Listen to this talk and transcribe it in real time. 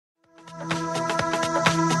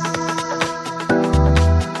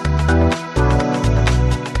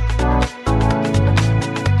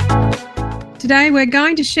today we're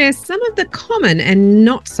going to share some of the common and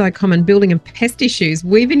not so common building and pest issues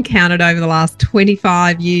we've encountered over the last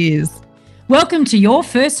 25 years. Welcome to Your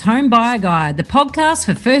First Home Buyer Guide, the podcast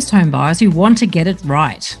for first home buyers who want to get it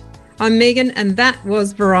right. I'm Megan and that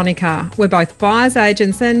was Veronica. We're both buyer's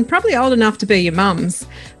agents and probably old enough to be your mums.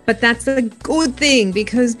 But that's a good thing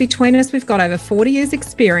because between us we've got over 40 years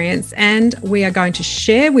experience and we are going to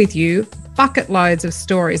share with you bucket loads of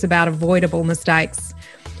stories about avoidable mistakes.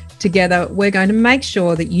 Together, we're going to make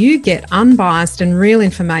sure that you get unbiased and real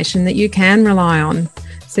information that you can rely on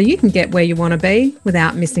so you can get where you want to be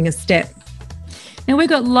without missing a step. Now, we've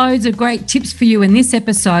got loads of great tips for you in this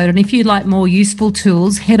episode, and if you'd like more useful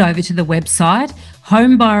tools, head over to the website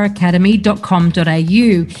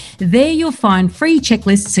homebuyeracademy.com.au. There you'll find free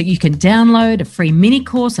checklists that you can download, a free mini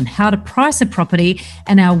course on how to price a property,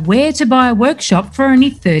 and our Where to Buy workshop for only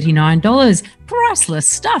 $39. Priceless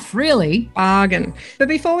stuff, really. Bargain. But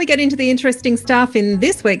before we get into the interesting stuff in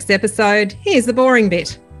this week's episode, here's the boring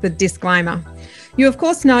bit, the disclaimer. You, of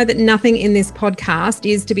course, know that nothing in this podcast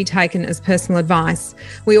is to be taken as personal advice.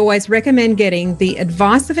 We always recommend getting the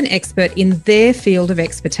advice of an expert in their field of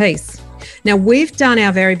expertise. Now, we've done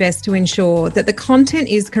our very best to ensure that the content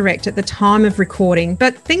is correct at the time of recording,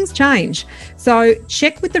 but things change. So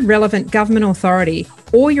check with the relevant government authority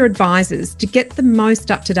or your advisors to get the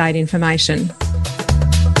most up-to-date information.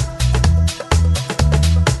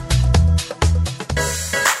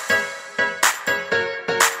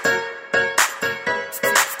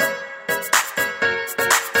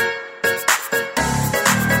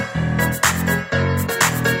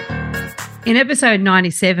 In episode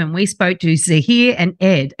 97, we spoke to Zahir and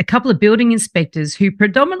Ed, a couple of building inspectors who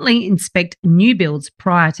predominantly inspect new builds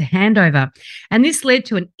prior to handover. And this led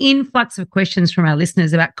to an influx of questions from our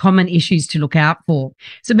listeners about common issues to look out for.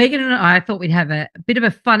 So Megan and I thought we'd have a bit of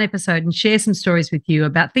a fun episode and share some stories with you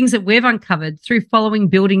about things that we've uncovered through following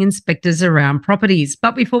building inspectors around properties.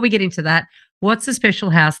 But before we get into that, what's the special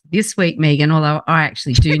house this week, Megan? Although I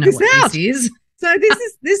actually do know what this is. So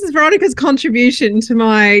this is Veronica's contribution to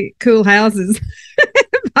my cool houses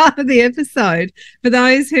part of the episode. For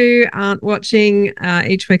those who aren't watching,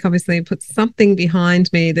 each week obviously I put something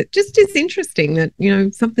behind me that just is interesting, that, you know,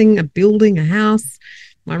 something, a building, a house,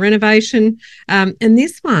 my renovation. And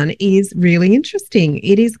this one is really interesting.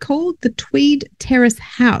 It is called the Tweed Terrace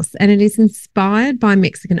House and it is inspired by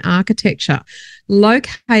Mexican architecture,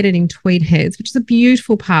 located in Tweed Heads, which is a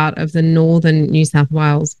beautiful part of the northern New South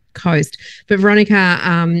Wales coast. But Veronica,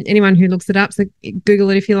 anyone who looks it up, so Google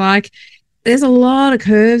it if you like, there's a lot of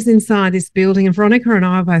curves inside this building. And Veronica and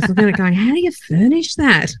I are both looking at it going, how do you furnish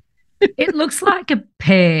that? It looks like a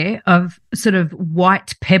pair of sort of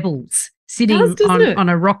white pebbles sitting on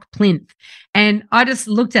a rock plinth. And I just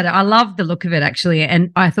looked at it. I love the look of it, actually.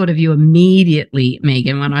 And I thought of you immediately,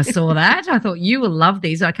 Megan, when I saw that. I thought you will love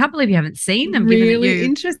these. I can't believe you haven't seen them. Really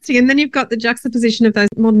interesting. And then you've got the juxtaposition of those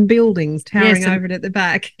modern buildings towering over it at the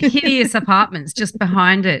back. Hideous apartments just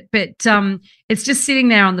behind it. But it's just sitting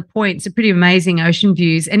there on the point. It's a pretty amazing ocean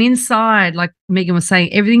views. And inside, like Megan was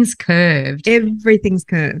saying, everything's curved. Everything's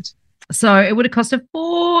curved. So it would have cost a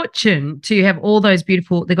fortune to have all those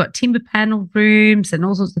beautiful, they've got timber panel rooms and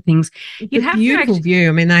all sorts of things. You'd have beautiful view.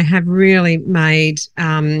 I mean, they have really made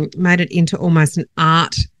it into almost a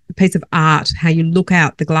piece of art, how you look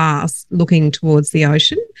out the glass looking towards the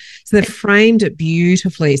ocean. So they've framed it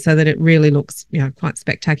beautifully so that it really looks, you know, quite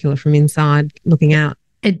spectacular from inside looking out.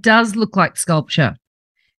 It does look like sculpture.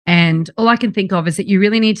 And all I can think of is that you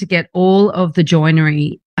really need to get all of the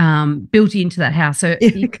joinery built into that house. So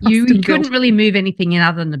you couldn't really move anything in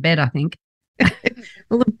other than the bed, I think.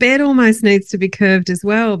 Well, the bed almost needs to be curved as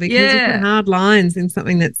well because you put hard lines in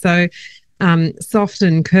something that's so soft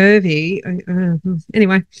and curvy.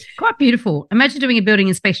 Anyway. Quite beautiful. Imagine doing a building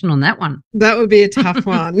inspection on that one. That would be a tough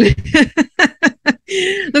one.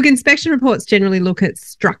 Look, inspection reports generally look at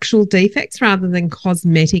structural defects rather than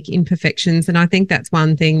cosmetic imperfections. And I think that's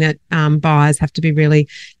one thing that buyers have to be really,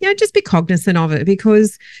 just be cognizant of it,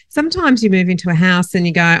 because sometimes you move into a house and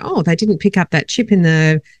you go, oh, they didn't pick up that chip in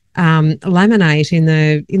the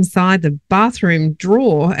laminate inside the bathroom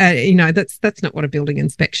drawer. That's not what a building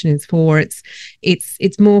inspection is for.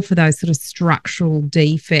 It's more for those sort of structural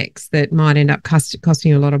defects that might end up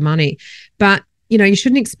costing you a lot of money. But you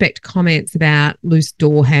shouldn't expect comments about loose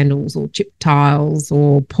door handles or chipped tiles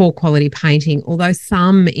or poor quality painting, although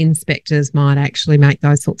some inspectors might actually make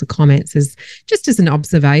those sorts of comments as an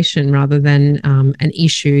observation rather than an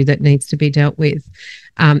issue that needs to be dealt with.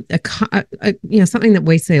 Something that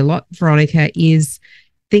we see a lot, Veronica, is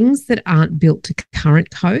things that aren't built to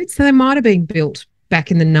current code. So they might have been built back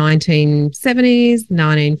in the 1970s,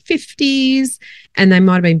 1950s, and they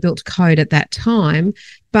might have been built to code at that time.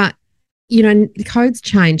 But, you know, codes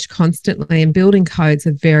change constantly, and building codes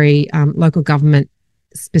are very local government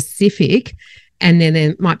specific. And then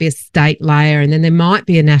there might be a state layer, and then there might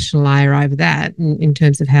be a national layer over that in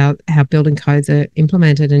terms of how building codes are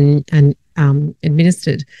implemented and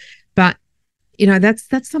administered. But, you know, that's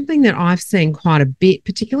something that I've seen quite a bit,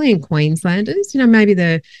 particularly in Queenslanders. You know, maybe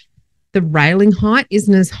the railing height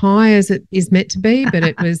isn't as high as it is meant to be, but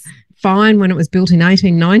it was fine when it was built in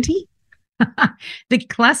 1890. The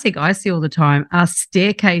classic I see all the time are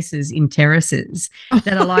staircases in terraces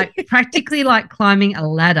that are like practically like climbing a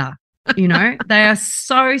ladder. You know, they are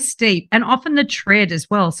so steep, and often the tread as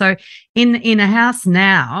well. So in a house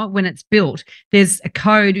now, when it's built, there's a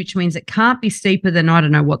code which means it can't be steeper than, I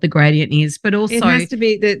don't know what the gradient is, but also it has to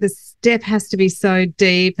be the step has to be so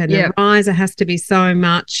deep, and the riser has to be so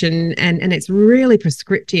much, and it's really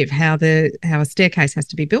prescriptive how a staircase has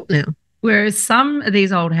to be built now. Whereas some of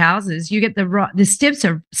these old houses, you get the steps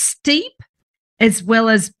are steep as well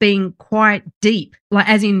as being quite deep, like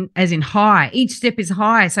as in high. Each step is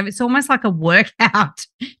high, so it's almost like a workout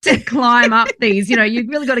to climb up these. You know, you've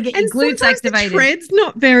really got to get your glutes activated. The tread's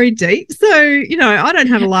not very deep, so you know I don't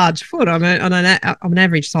have a large foot. I'm an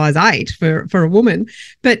average size 8 for a woman,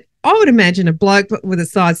 but I would imagine a bloke with a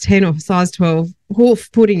size 10 or size 12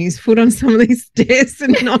 putting his foot on some of these stairs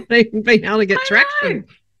and not even being able to get traction.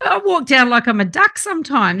 I walk down like I'm a duck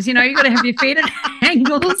sometimes. You know, you've got to have your feet at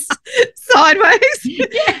angles. Sideways.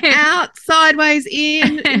 Yeah. Out, sideways,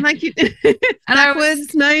 in, like you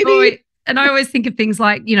backwards maybe. And I always think of things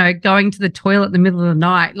like, you know, going to the toilet in the middle of the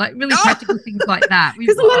night, like really practical things like that.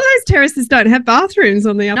 Because a lot of those terraces don't have bathrooms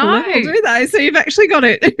on the upper level, do they? So you've actually got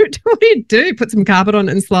it. What do you do? Put some carpet on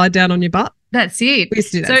it and slide down on your butt? That's it. We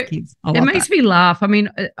used to do that as kids. It makes me laugh. I mean,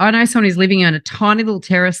 I know someone who's living on a tiny little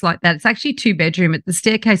terrace like that. It's actually 2-bedroom. The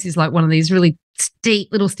staircase is like one of these really steep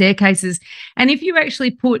little staircases. And if you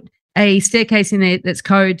actually put a staircase in there that's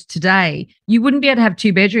code today, you wouldn't be able to have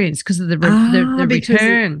 2 bedrooms because of the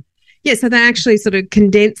return. Yeah, so they actually sort of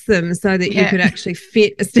condense them so that you could actually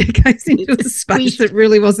fit a staircase into a space that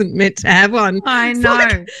really wasn't meant to have one. I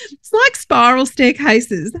know. It's like spiral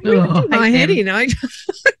staircases. They really do my head in. I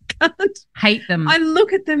can't. Hate them. I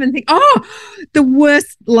look at them and think, the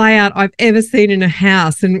worst layout I've ever seen in a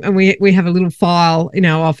house. And we have a little file in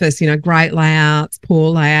our office, you know, great layouts, poor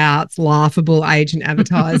layouts, laughable agent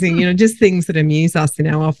advertising, you know, just things that amuse us in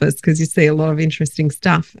our office because you see a lot of interesting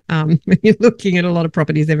stuff when you're looking at a lot of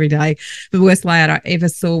properties every day. The worst layout I ever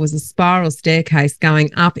saw was a spiral staircase going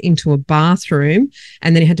up into a bathroom,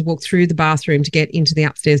 and then you had to walk through the bathroom to get into the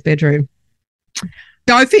upstairs bedroom.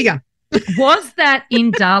 Go figure. Was that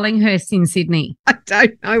in Darlinghurst in Sydney? I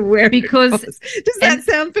don't know where it was. Does that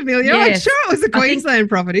sound familiar? Yes, I'm sure it was a Queensland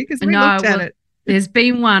property because we looked at it. There's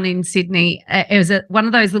been one in Sydney. It was one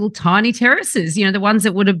of those little tiny terraces, you know, the ones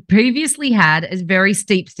that would have previously had a very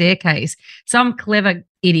steep staircase. Some clever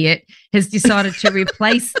idiot has decided to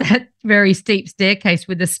replace that very steep staircase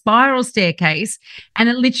with a spiral staircase, and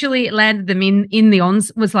it literally landed them in the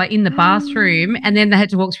the bathroom, and then they had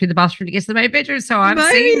to walk through the bathroom to get to the main bedroom. So I've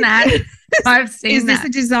seen that. I've seen Is that. This a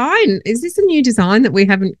design? Is this a new design that we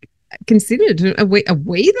haven't considered? Are we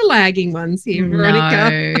the lagging ones here,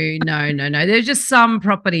 Veronica? No. There's just some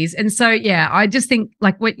properties. And so, yeah, I just think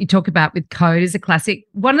like what you talk about with code is a classic.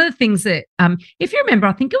 One of the things that, if you remember,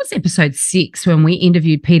 I think it was episode 6 when we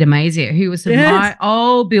interviewed Peter Mazier, who was my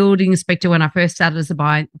old building inspector when I first started as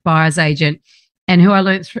a buyer's agent, and who I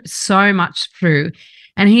learned so much through.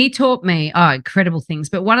 And he taught me incredible things.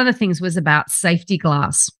 But one of the things was about safety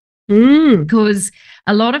glass. Because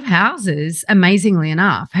a lot of houses, amazingly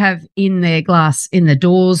enough, have in their glass in the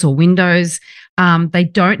doors or windows, they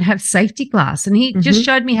don't have safety glass. And he just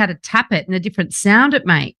showed me how to tap it and the different sound it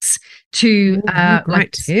makes to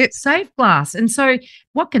safe glass. And so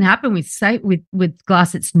what can happen with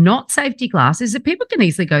glass that's not safety glass is that people can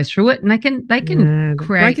easily go through it and they can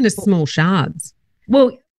create break into small shards.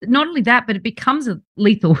 Well, not only that, but it becomes a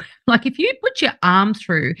lethal. Like if you put your arm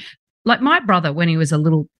through, like my brother when he was a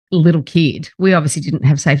little kid, we obviously didn't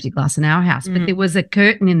have safety glass in our house, but there was a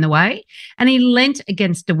curtain in the way and he leant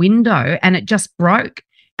against a window and it just broke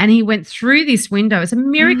and he went through this window. It's a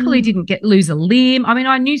miracle he didn't lose a limb. I mean,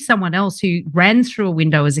 I knew someone else who ran through a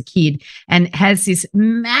window as a kid and has this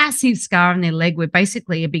massive scar on their leg where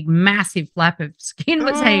basically a big massive flap of skin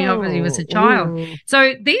was hanging off when he was a child.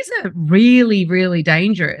 So these are really, really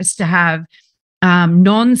dangerous to have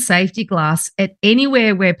non-safety glass at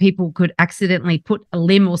anywhere where people could accidentally put a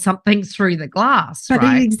limb or something through the glass. But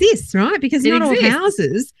right? it exists, right? Because It not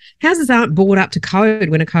exists. all houses aren't brought up to code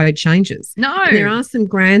when a code changes. No. And there are some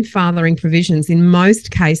grandfathering provisions in most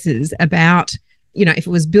cases about, if it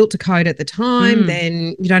was built to code at the time,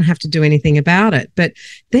 then you don't have to do anything about it. But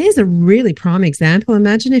there's a really prime example.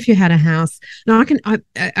 Imagine if you had a house. Now,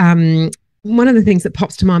 one of the things that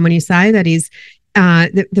pops to mind when you say that is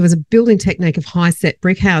there was a building technique of high-set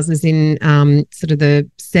brick houses in sort of the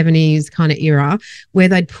 70s kind of era where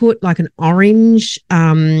they'd put like an orange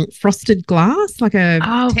frosted glass, like a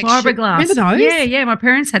fiberglass. Remember those? Yeah. My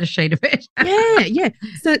parents had a sheet of it. Yeah.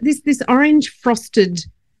 So this orange frosted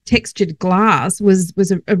textured glass was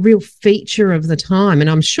a real feature of the time, and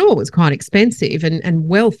I'm sure it was quite expensive and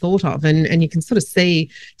well thought of, and you can sort of see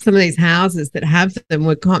some of these houses that have them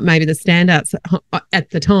were maybe the standouts at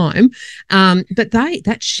the time, but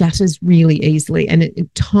that shatters really easily, and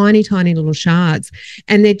tiny little shards,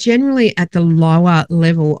 and they're generally at the lower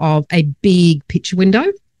level of a big picture window.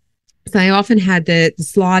 So they often had the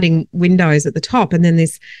sliding windows at the top, and then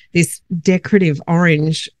this decorative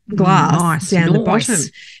orange glass down the bottom.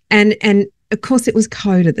 And of course, it was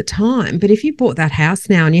code at the time. But if you bought that house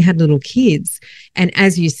now and you had little kids, and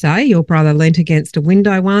as you say, your brother leant against a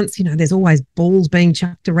window once, there's always balls being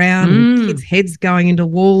chucked around, and kids' heads going into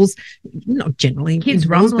walls. Not generally, kids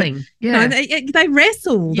rumbling. They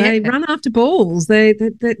wrestle. Yeah. They run after balls. They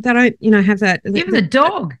don't, have that. Even the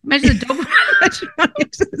dog. Imagine the dog.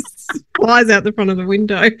 Flies out the front of the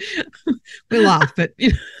window. We laugh, but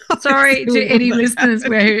sorry to any listeners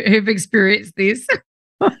who've experienced this.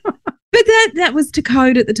 But that was to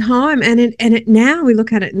code at the time, and now we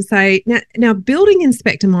look at it and say, now building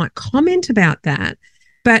inspector might comment about that,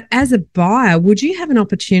 but as a buyer, would you have an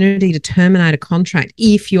opportunity to terminate a contract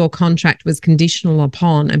if your contract was conditional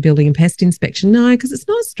upon a building and pest inspection? No, because it's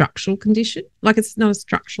not a structural condition, like it's not a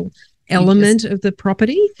structural element of the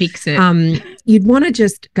property. Fix it. You'd want to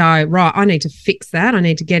just go, right, I need to fix that. I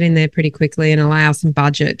need to get in there pretty quickly and allow some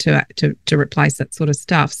budget to replace that sort of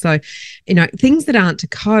stuff. So, things that aren't to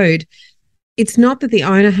code, it's not that the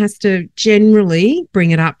owner has to generally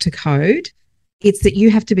bring it up to code. It's that you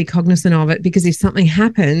have to be cognizant of it, because if something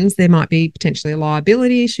happens, there might be potentially a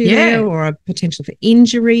liability issue there, or a potential for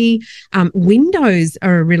injury. Windows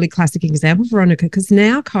are a really classic example, Veronica, because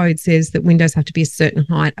now code says that windows have to be a certain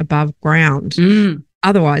height above ground.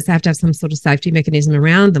 Otherwise, they have to have some sort of safety mechanism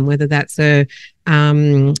around them, whether that's a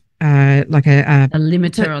limiter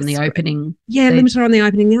on the opening. Yeah, limiter on the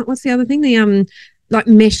opening. What's the other thing? The like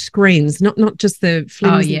mesh screens, not just the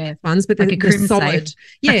flimsy ones, but like the solid,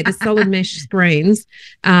 the solid mesh screens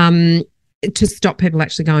to stop people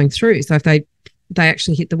actually going through. So if they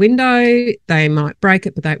actually hit the window, they might break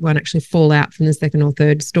it, but they won't actually fall out from the second or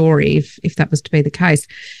third story if that was to be the case.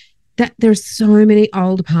 That there are so many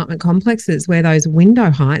old apartment complexes where those window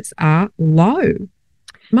heights are low.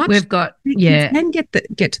 We've got, you can get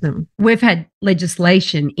to them. We've had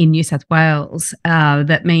legislation in New South Wales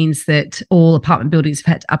that means that all apartment buildings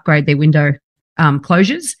have had to upgrade their window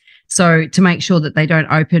closures. So to make sure that they don't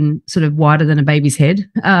open sort of wider than a baby's head,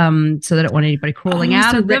 so they don't want anybody crawling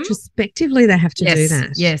out of them. Retrospectively, they have to do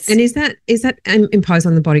that. Yes. And is that imposed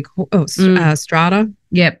on the body strata?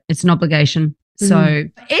 Yep, it's an obligation. So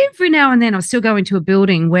every now and then I'll still go into a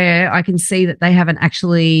building where I can see that they haven't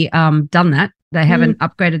actually done that. They haven't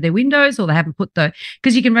upgraded their windows, or they haven't put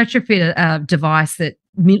because you can retrofit a device that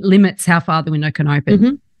limits how far the window can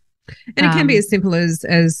open. And it can be as simple as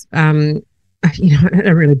at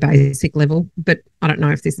a really basic level, but I don't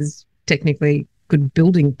know if this is technically good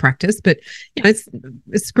building practice, but it's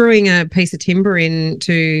screwing a piece of timber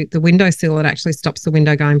into the windowsill that actually stops the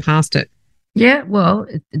window going past it. Yeah, well,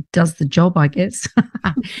 it does the job, I guess.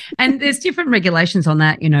 And there's different regulations on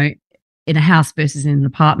that, in a house versus in an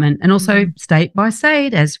apartment, and also state by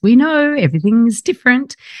state, as we know, everything is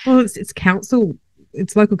different. Well, it's council,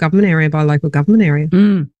 it's local government area by local government area.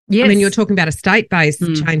 Yes. I mean, you're talking about a state-based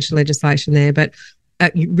change to legislation there, but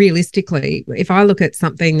realistically, if I look at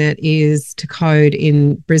something that is to code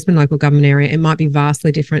in Brisbane local government area, it might be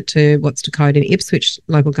vastly different to what's to code in Ipswich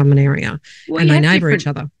local government area, and they neighbour each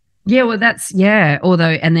other. Yeah, well,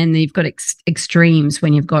 although, and then you've got extremes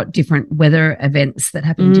when you've got different weather events that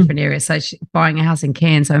happen in different areas. So buying a house in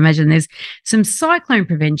Cairns, so I imagine there's some cyclone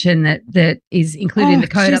prevention that is included in the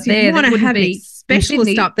code up there. You want to have a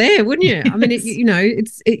specialist up there, wouldn't you? I mean,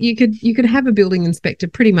 you could have a building inspector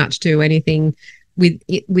pretty much do anything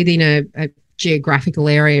within a geographical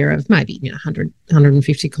area of maybe 100,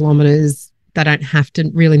 150 kilometres. They don't have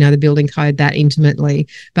to really know the building code that intimately.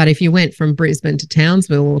 But if you went from Brisbane to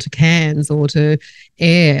Townsville or to Cairns or to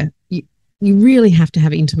Ayr, you really have to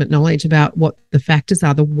have intimate knowledge about what the factors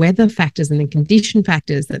are, the weather factors and the condition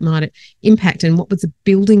factors that might impact, and what was the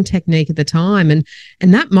building technique at the time. And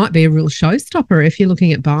that might be a real showstopper if you're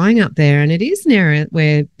looking at buying up there. And it is an area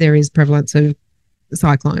where there is prevalence of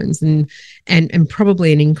cyclones and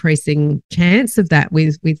probably an increasing chance of that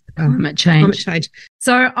with climate change.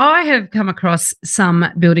 So I have come across some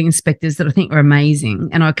building inspectors that I think are amazing,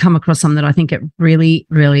 and I've come across some that I think are really,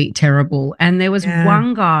 really terrible. And there was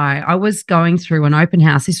one guy, I was going through an open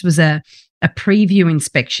house. This was a preview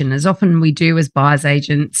inspection, as often we do as buyers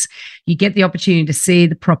agents. You get the opportunity to see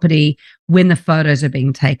the property when the photos are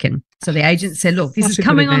being taken. So the agent said, look, this is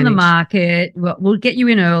coming on the market. We'll get you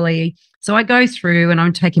in early. So I go through and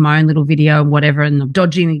I'm taking my own little video and whatever, and I'm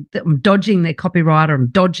dodging the copywriter, I'm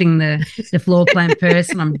dodging the floor plan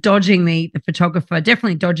person, I'm dodging the photographer,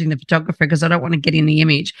 definitely dodging the photographer because I don't want to get in the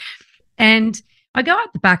image. And I go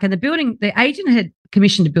out the back, and the agent had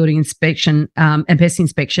commissioned a building inspection and pest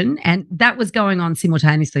inspection, and that was going on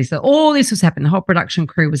simultaneously. So all this was happening. The whole production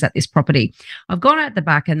crew was at this property. I've gone out the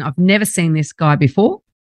back, and I've never seen this guy before.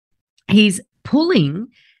 He's pulling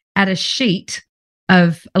at a sheet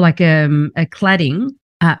of like a cladding,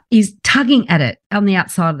 is tugging at it on the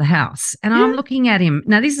outside of the house. And I'm looking at him.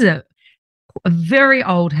 Now, this is a very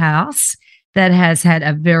old house that has had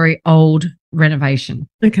a very old renovation.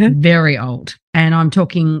 Okay. Very old. And I'm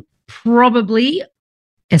talking probably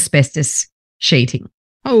asbestos sheeting.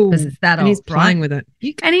 Oh, because it's that old. And he's playing with it.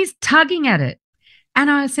 And he's tugging at it. And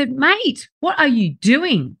I said, mate, what are you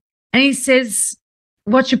doing? And he says,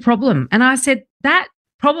 what's your problem? And I said, that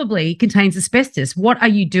probably contains asbestos. What are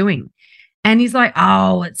you doing? And he's like,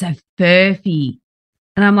 oh, it's a furphy.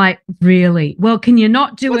 And I'm like, really? Well, can you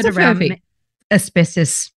not do it around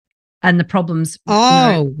asbestos and the problems?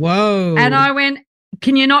 Oh, whoa. And I went,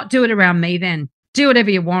 can you not do it around me then? Do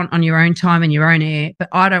whatever you want on your own time and your own air, but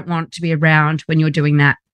I don't want to be around when you're doing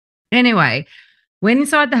that. Anyway, went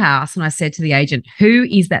inside the house and I said to the agent, who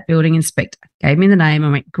is that building inspector? Gave me the name.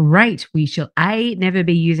 I went, great. We shall A, never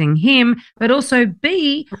be using him, but also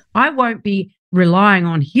B, I won't be relying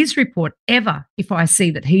on his report ever if I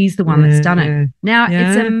see that he's the one that's done it. Now,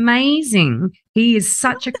 it's amazing. He is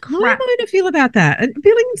such a crap. How do you feel about that? A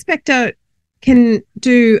building inspector can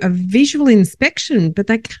do a visual inspection, but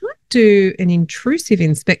they can't do an intrusive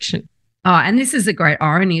inspection. Oh, and this is a great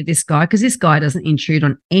irony of this guy, because this guy doesn't intrude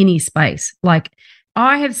on any space. Like,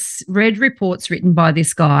 I have read reports written by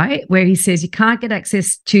this guy where he says you can't get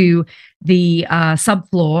access to the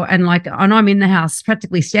subfloor, and I'm in the house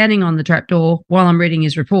practically standing on the trapdoor while I'm reading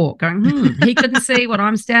his report going, he couldn't see what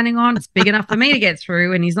I'm standing on. It's big enough for me to get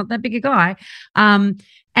through, and he's not that big a guy.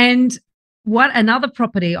 And what another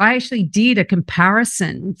property, I actually did a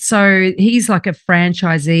comparison. So he's like a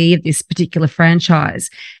franchisee of this particular franchise,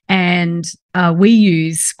 and we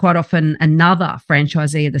use quite often another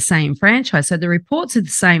franchisee of the same franchise. So the reports are the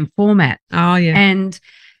same format. Oh, yeah. And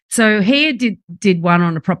so he did one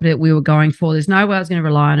on a property that we were going for. There's no way I was going to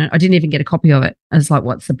rely on it. I didn't even get a copy of it. I was like,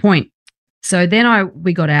 what's the point? So then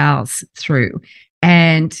we got ours through.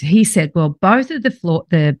 And he said, well, both of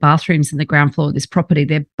the bathrooms in the ground floor of this property,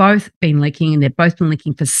 they've both been leaking, and they've both been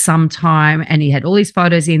leaking for some time. And he had all these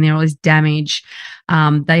photos in there, all this damage.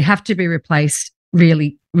 They have to be replaced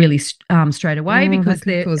really, really straight away,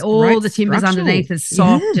 because all the timbers underneath is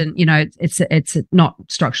soft, and it's not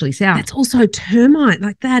structurally sound. That's also termite.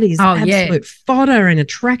 Like, that is absolute fodder and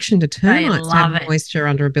attraction to termites. They love to have moisture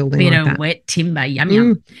under a building. Bit like of that. wet timber,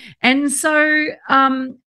 yum. And so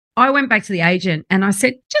I went back to the agent and I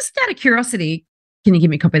said, just out of curiosity, can you give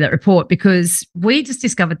me a copy of that report? Because we just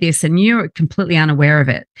discovered this and you're completely unaware of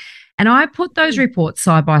it. And I put those reports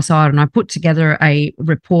side by side, and I put together a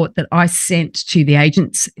report that I sent to the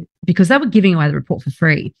agents because they were giving away the report for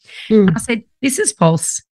free. And I said, this is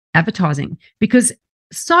false advertising, because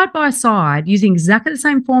side by side, using exactly the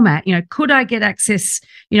same format, could I get access?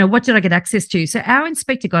 What did I get access to? So our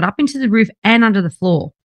inspector got up into the roof and under the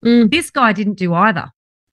floor. This guy didn't do either.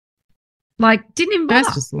 Didn't even bother.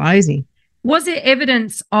 That's just lazy. Was there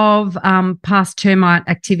evidence of past termite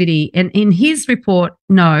activity? And in his report,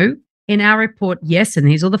 no. In our report, yes. And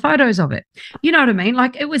here's all the photos of it. You know what I mean?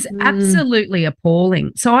 It was absolutely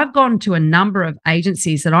appalling. So I've gone to a number of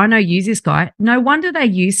agencies that I know use this guy. No wonder they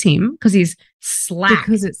use him, because he's slack.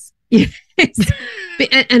 Because it's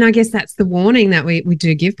and I guess that's the warning that we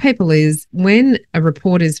do give people, is when a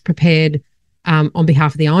report is prepared on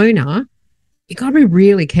behalf of the owner, you've got to be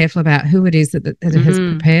really careful about who it is that has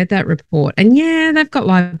prepared that report. And they've got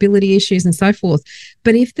liability issues and so forth.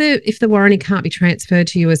 But if the warranty can't be transferred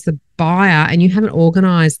to you as the buyer, and you haven't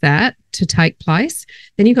organised that to take place,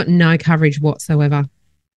 then you've got no coverage whatsoever.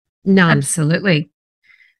 None. Absolutely.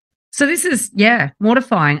 So this is,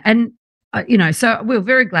 mortifying. And, so we were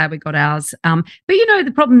very glad we got ours. But,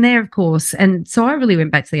 the problem there, of course, and so I really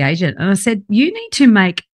went back to the agent and I said, you need to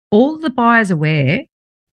make all the buyers aware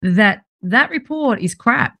that report is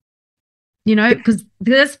crap, because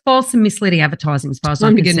that's false and misleading advertising as far as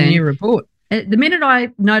I'm concerned. Get a new report. The minute I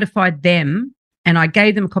notified them and I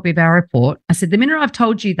gave them a copy of our report, I said, the minute I've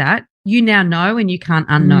told you that, you now know and you can't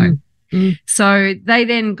unknow. So they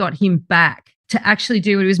then got him back to actually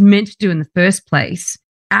do what he was meant to do in the first place,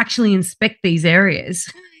 actually inspect these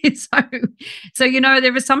areas. So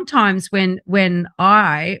there were some times when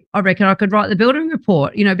I reckon I could write the building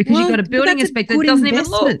report, because you've got a building inspector that doesn't even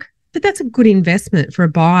look. But that's a good investment for a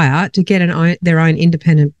buyer to get their own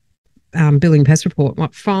independent building pest report.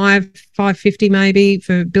 What, $5.50 maybe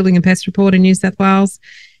for building and pest report in New South Wales?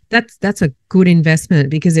 That's a good investment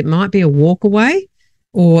because it might be a walk away,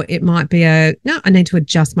 or it might be I need to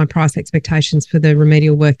adjust my price expectations for the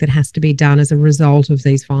remedial work that has to be done as a result of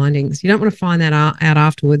these findings. You don't want to find that out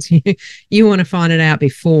afterwards. You want to find it out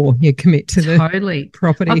before you commit to the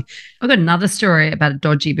property. I've got another story about a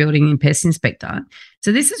dodgy building and pest inspector.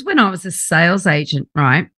 So this is when I was a sales agent,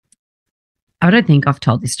 right? I don't think I've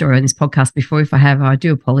told this story on this podcast before. If I have, I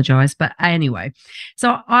do apologise. But anyway,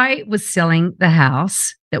 so I was selling the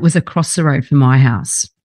house that was across the road from my house.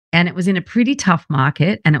 And it was in a pretty tough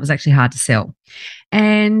market and it was actually hard to sell.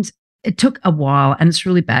 And it took a while, and it's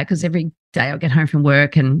really bad because every day I get home from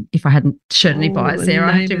work and if I hadn't shown any buyers there,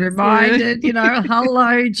 I have to remind it,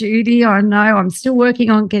 hello, Judy, I know I'm still working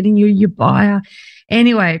on getting you your buyer.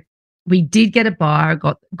 Anyway, we did get a buyer,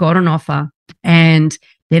 got an offer, and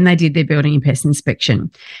then they did their building and pest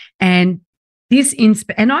inspection. And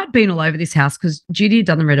and I'd been all over this house because Judy had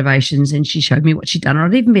done the renovations and she showed me what she'd done. And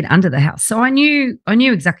I'd even been under the house. So I knew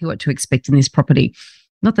exactly what to expect in this property.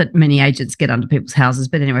 Not that many agents get under people's houses,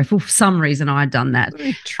 but anyway, for some reason I had done that.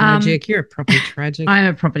 Tragic. You're a property tragic. I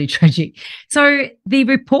am a property tragic. So the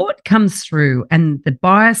report comes through and the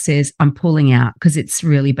buyer says, I'm pulling out because it's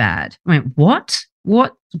really bad. I went, what?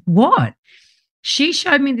 She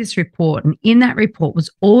showed me this report, and in that report was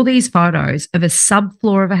all these photos of a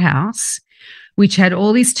subfloor of a house which had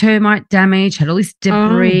all this termite damage, had all this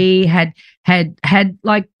debris, had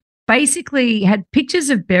basically had pictures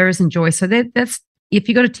of bearers and joists. So that's, if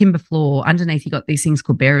you got a timber floor, underneath you got these things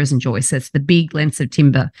called bearers and joists. That's the big lengths of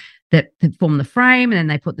timber that form the frame, and then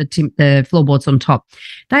they put the floorboards on top.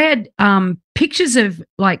 They had pictures of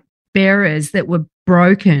like bearers that were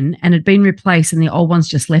broken and had been replaced, and the old ones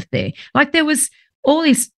just left there. Like there was all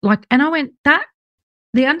this, and I went,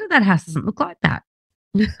 the under that house doesn't look like that.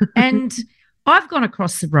 And I've gone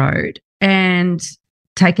across the road and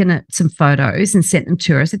taken some photos and sent them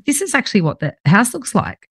to her. I said, this is actually what the house looks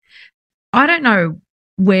like. I don't know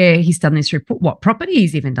where he's done this report, what property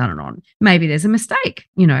he's even done it on. Maybe there's a mistake,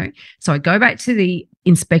 So I go back to the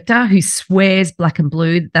inspector who swears black and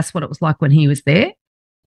blue that's what it was like when he was there.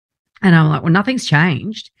 And I'm like, well, nothing's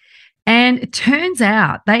changed. And it turns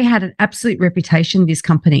out they had an absolute reputation, this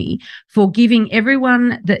company, for giving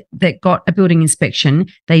everyone that got a building inspection.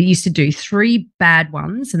 They used to do 3 bad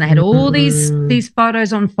ones, and they had all these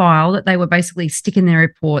photos on file that they were basically sticking their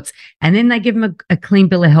reports, and then they give them a clean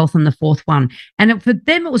bill of health on the 4th one. And for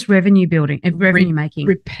them, it was revenue making.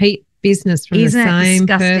 Repeat business from the same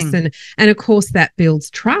person. And of course that builds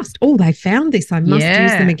trust. Oh, they found this. I must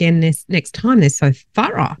use them again next time. They're so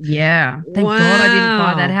thorough. Yeah. Thank God I didn't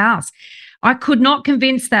buy that house. I could not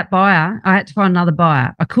convince that buyer. I had to find another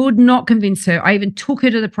buyer. I could not convince her. I even took her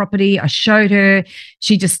to the property. I showed her.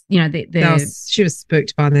 She just, she was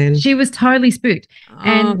spooked by then. She was totally spooked.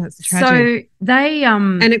 And that's tragic. So they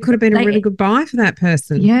and it could have been a really good buy for that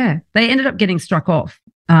person. Yeah. They ended up getting struck off.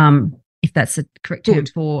 If that's the correct term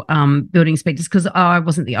for building inspectors, because I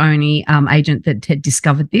wasn't the only agent that had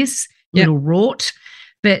discovered this little rort.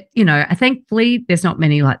 But, thankfully there's not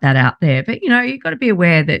many like that out there. But, you've got to be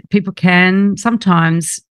aware that people can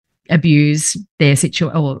sometimes abuse their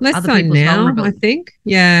situation or less other so people's now, vulnerability. I think.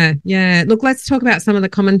 Yeah. Look, let's talk about some of the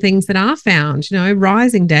common things that are found.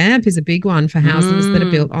 Rising damp is a big one for houses that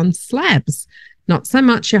are built on slabs. Not so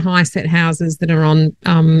much your high set houses that are on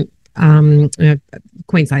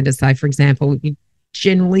Queenslanders say, for example, you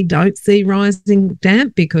generally don't see rising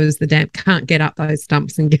damp because the damp can't get up those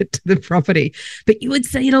stumps and get to the property. But you would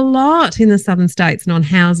see it a lot in the southern states and on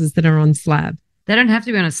houses that are on slab. They don't have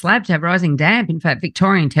to be on a slab to have rising damp. In fact,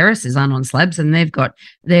 Victorian terraces aren't on slabs, and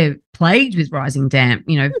they're plagued with rising damp.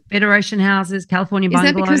 Federation houses, California bungalows.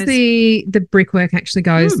 Is that because the brickwork actually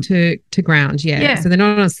goes to ground? Yeah. So they're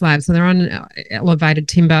not on a slab. So they're on elevated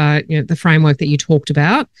timber, the framework that you talked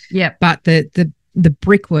about. Yeah. But the the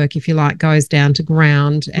brickwork, if you like, goes down to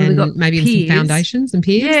ground, and maybe piers. some foundations and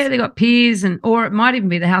piers. Yeah, they got piers, or it might even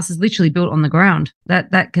be the house is literally built on the ground.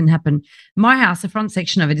 That can happen. My house, the front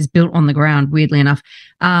section of it is built on the ground, weirdly enough.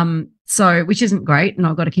 So which isn't great, and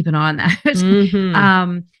I've got to keep an eye on that.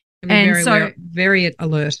 And very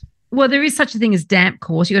alert. Well, there is such a thing as damp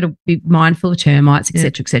course. You've got to be mindful of termites, et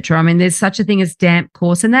cetera, et cetera. I mean, there's such a thing as damp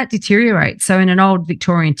course, and that deteriorates. So in an old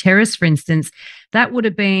Victorian terrace, for instance, that would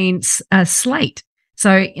have been slate.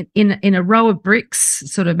 So in a row of bricks,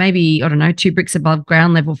 sort of maybe, I don't know, 2 bricks above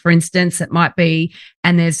ground level, for instance, it might be,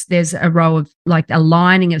 and there's a row of like a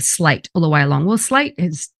lining of slate all the way along. Well, slate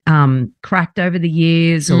has cracked over the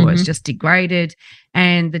years, or it's just degraded,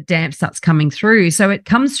 and the damp starts coming through. So it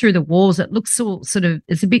comes through the walls. It looks sort of,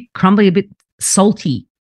 it's a bit crumbly, a bit salty.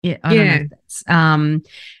 Yeah, I don't know if that's, and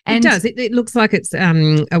it does. It looks like it's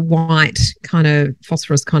a white kind of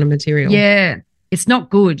phosphorus kind of material. Yeah. It's not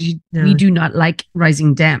good. We do not like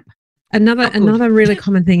raising damp. Another really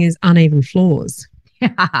common thing is uneven floors.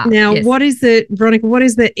 Now, what is Veronica, what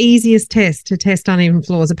is the easiest test to test uneven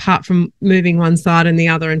floors apart from moving one side and the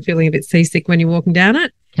other and feeling a bit seasick when you're walking down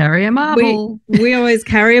it? Carry a marble. We always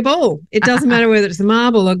carry a ball. It doesn't matter whether it's a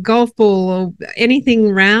marble, a golf ball, or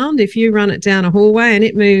anything round. If you run it down a hallway and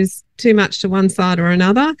it moves too much to one side or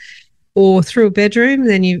another, or through a bedroom,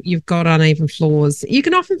 then you've got uneven floors. You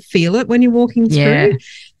can often feel it when you're walking through. Yeah.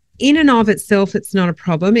 In and of itself, it's not a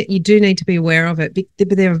problem. You do need to be aware of it, but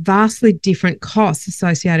there are vastly different costs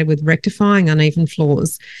associated with rectifying uneven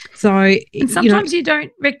floors. So sometimes you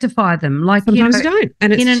don't rectify them. Like sometimes you don't,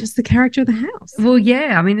 and it's just the character of the house. Well,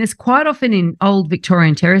 yeah. I mean, there's quite often in old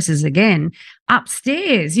Victorian terraces, again,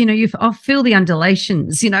 upstairs, I'll feel the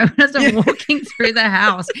undulations, as I'm walking through the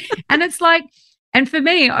house. And it's like, and for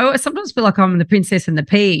me, I sometimes feel like I'm the princess and the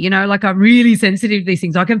pea, like I'm really sensitive to these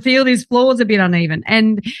things. I can feel these floors a bit uneven.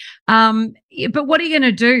 And, but what are you going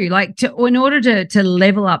to do? Like in order to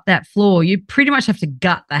level up that floor, you pretty much have to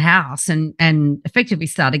gut the house and effectively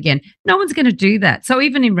start again. No one's going to do that. So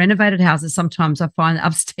even in renovated houses, sometimes I find that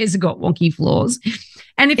upstairs have got wonky floors.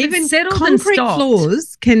 And if even it's settled concrete and stopped,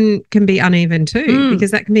 floors can be uneven too,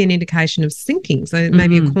 because that can be an indication of sinking. So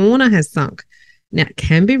maybe a corner has sunk. Now, it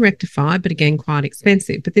can be rectified, but again, quite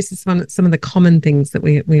expensive. But this is some of the common things that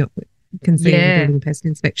we can see in building pest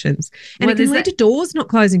inspections. And it can lead to doors not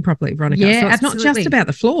closing properly, Veronica. Yeah, so it's absolutely. not just about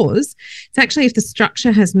the floors. It's actually if the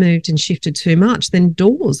structure has moved and shifted too much, then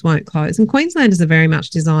doors won't close. And Queenslanders are very much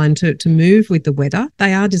designed to move with the weather.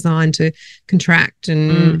 They are designed to contract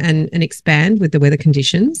and expand with the weather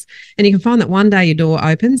conditions. And you can find that one day your door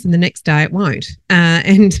opens and the next day it won't.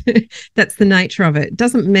 And that's the nature of it. It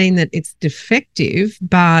doesn't mean that it's defective,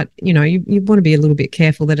 but, you want to be a little bit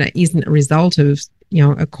careful that it isn't a result of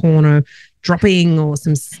a corner dropping or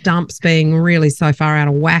some stumps being really so far out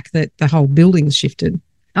of whack that the whole building's shifted.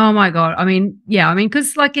 Oh my God. I mean,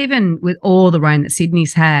 because like even with all the rain that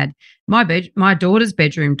Sydney's had, my daughter's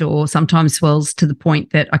bedroom door sometimes swells to the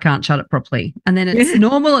point that I can't shut it properly. And then it's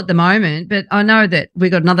normal at the moment, but I know that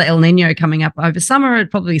we've got another El Nino coming up over summer. It'd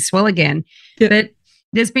probably swell again. Yeah. But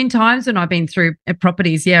there's been times when I've been through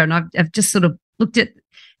properties, and I've just sort of looked at,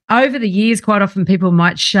 over the years, quite often people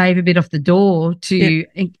might shave a bit off the door to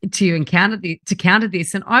counter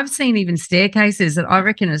this, and I've seen even staircases that I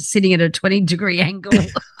reckon are sitting at a 20-degree angle.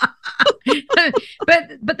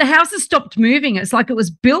 but the house has stopped moving. It's like it was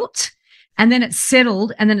built and then it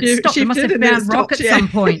settled and then it stopped. It must have found rock at some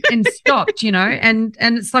point and stopped. And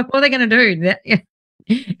it's like, what are they going to do?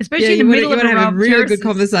 Especially in the middle of a have a really good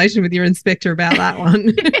conversation with your inspector about that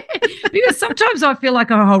one. Because sometimes I feel like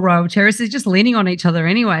a whole row of terraces just leaning on each other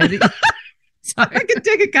anyway. So like a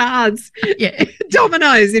deck of cards. Yeah.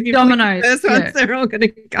 Dominoes. If you dominoes, the first ones, they're all going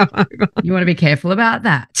to go over. You want to be careful about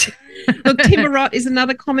that. Look, timber rot is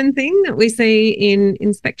another common thing that we see in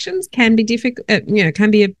inspections. Can be difficult,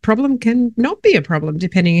 can be a problem, can not be a problem,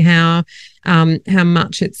 depending how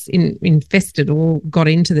much it's infested or got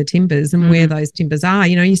into the timbers and where those timbers are.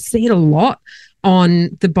 You see it a lot on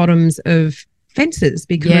the bottoms of fences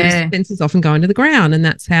because fences often go into the ground, and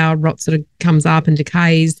that's how rot sort of comes up and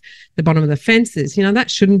decays the bottom of the fences. That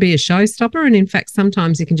shouldn't be a showstopper, and in fact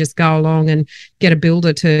sometimes you can just go along and get a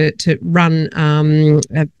builder to run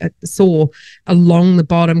a saw along the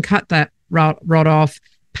bottom, cut that rot off,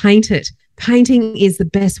 paint it. Painting is the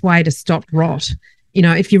best way to stop rot.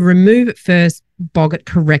 If you remove it first, bog it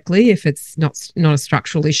correctly if it's not a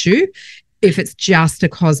structural issue. If it's just a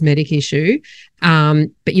cosmetic issue,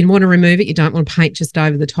 but you want to remove it, you don't want to paint just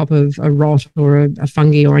over the top of a rot or a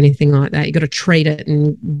fungi or anything like that. You've got to treat it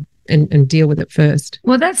and and deal with it first.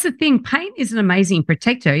 Well, that's the thing. Paint is an amazing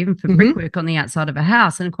protector, even for brickwork on the outside of a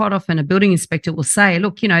house. And quite often a building inspector will say,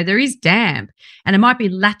 look, there is damp, and it might be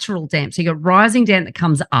lateral damp. So you've got rising damp that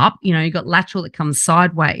comes up, you've got lateral that comes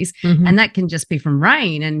sideways, and that can just be from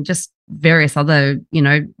rain and just various other,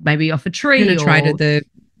 maybe off a tree. Penetrated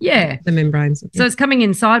the membranes. So it's coming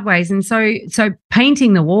in sideways. And so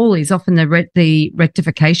painting the wall is often the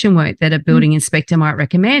rectification work that a building inspector might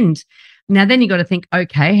recommend. Now, then you got to think,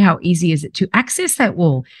 okay, how easy is it to access that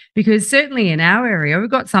wall? Because certainly in our area, we've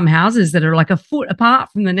got some houses that are like a foot apart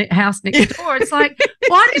from the house next door. It's like,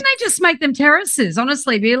 why didn't they just make them terraces?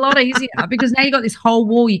 Honestly, it'd be a lot easier, because now you've got this whole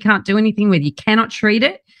wall you can't do anything with. You cannot treat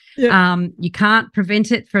it. Yep. You can't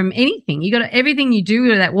prevent it from anything. You got everything you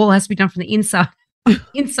do to that wall has to be done from the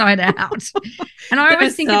inside out. And I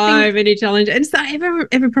always think so many challenges, and so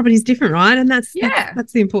every property is different, right? And that's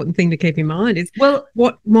the important thing to keep in mind is, well,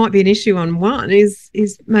 what might be an issue on one is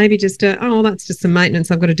maybe just that's just some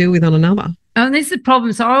maintenance I've got to deal with on another. And this is the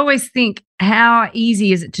problem. So I always think, how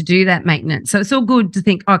easy is it to do that maintenance? So it's all good to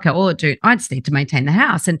think, okay, all I do, I just need to maintain the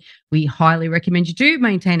house. And we highly recommend you do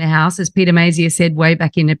maintain a house. As Peter Mazier said way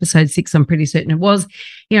back in episode 6, I'm pretty certain it was,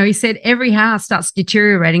 he said every house starts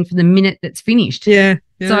deteriorating from the minute that's finished. Yeah.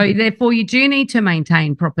 So therefore you do need to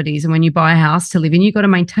maintain properties. And when you buy a house to live in, you've got to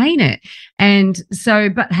maintain it. And so,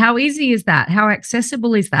 but how easy is that? How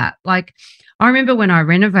accessible is that? Like, I remember when I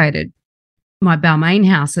renovated my Balmain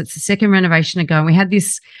house, it's the second renovation ago, and we had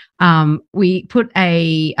this, we put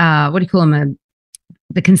a,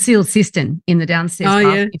 the concealed cistern in the downstairs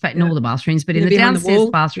bathroom. In fact, in all the bathrooms, but in the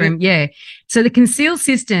downstairs bathroom. Yeah. So the concealed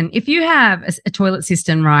cistern, if you have a toilet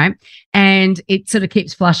cistern, right, and it sort of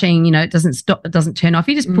keeps flushing, it doesn't stop, it doesn't turn off,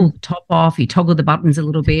 you just pull the top off, you toggle the buttons a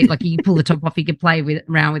little bit, like you pull the top off, you can play with it,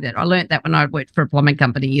 around with it. I learned that when I worked for a plumbing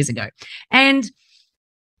company years ago.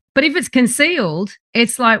 But if it's concealed,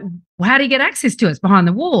 it's like, how do you get access to it? It's behind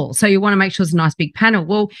the wall. So you want to make sure it's a nice big panel.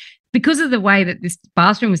 Well, because of the way that this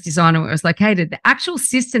bathroom was designed and where it was located, the actual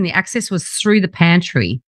cistern, the access was through the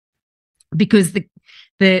pantry, because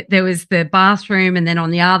there was the bathroom, and then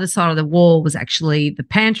on the other side of the wall was actually the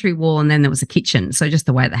pantry wall, and then there was a kitchen. So just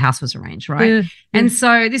the way the house was arranged, right? Yeah. And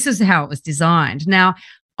so this is how it was designed. Now,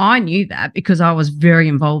 I knew that because I was very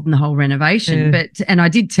involved in the whole renovation, and I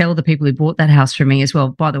did tell the people who bought that house from me as well,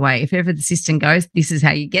 by the way, if ever the cistern goes, this is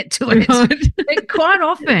how you get to it. But quite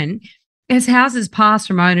often, as houses pass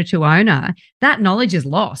from owner to owner, that knowledge is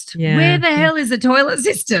lost. Yeah. Where the hell is the toilet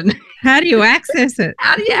cistern? How do you access it?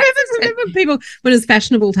 Remember people, when it was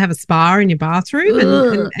fashionable to have a spa in your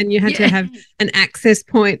bathroom, and you had to have an access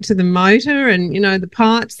point to the motor and, the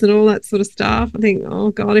pipes and all that sort of stuff. I think,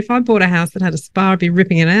 oh, God, if I bought a house that had a spa, I'd be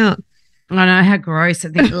ripping it out. I know, how gross. I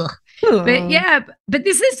think, ugh. But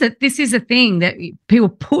this is a thing that people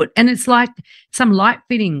put, and it's like some light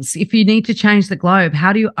fittings. If you need to change the globe,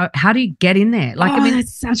 how do you get in there? Like,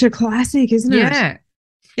 that's such a classic, isn't it? Yeah.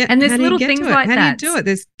 And there's little things like that. How do you do it?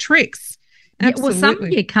 There's tricks. Well, some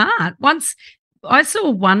you can't. Once I saw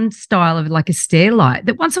one style of like a stair light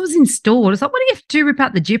that once it was installed, I was like, what do you have to do? Rip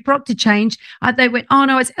out the gyprock to change? They went, oh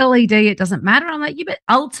no, it's LED. It doesn't matter. I'm like, but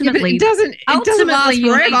ultimately, it doesn't last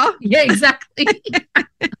forever. Yeah, exactly.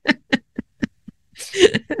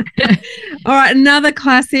 All right, another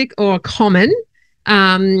classic or common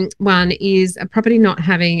one is a property not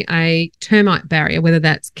having a termite barrier, whether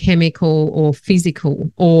that's chemical or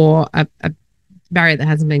physical, or a barrier that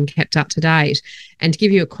hasn't been kept up to date. And to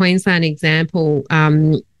give you a Queensland example,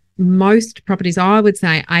 most properties, I would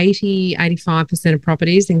say 85% of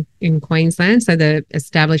properties in Queensland, so the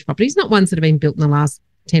established properties, not ones that have been built in the last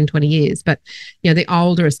 10, 20 years, but the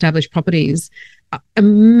older established properties, a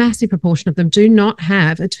massive proportion of them do not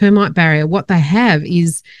have a termite barrier. What they have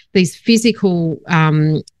is these physical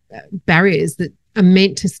barriers that are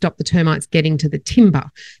meant to stop the termites getting to the timber.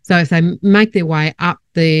 So if they make their way up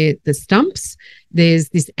the stumps, there's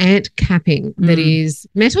this ant capping that is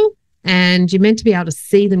metal, and you're meant to be able to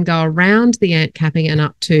see them go around the ant capping and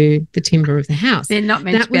up to the timber of the house. They're not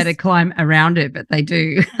meant to be able to climb around it, but they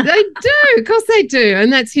do. They do, of course they do.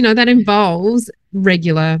 And that's, that involves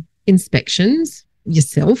regular inspections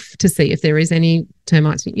yourself to see if there is any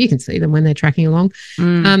termites. You can see them when they're tracking along.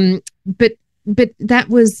 But that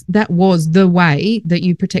was the way that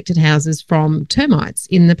you protected houses from termites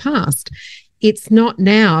in the past. It's not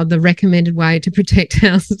now the recommended way to protect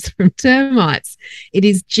houses from termites. It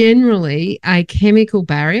is generally a chemical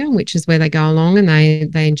barrier, which is where they go along and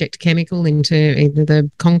they inject chemical into either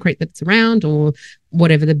the concrete that's around or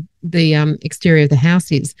whatever the exterior of the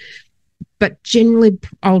house is. but generally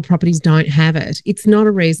old properties don't have it. It's not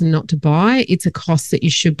a reason not to buy. It's a cost that you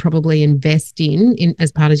should probably invest in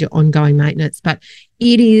as part of your ongoing maintenance. But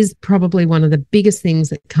it is probably one of the biggest things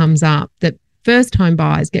that comes up that first home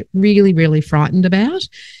buyers get really, really frightened about,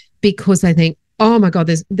 because they think, oh my God,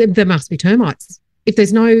 there must be termites. If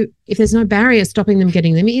there's no barrier stopping them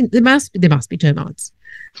getting them in, there must be termites.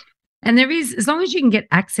 And there is, as long as you can get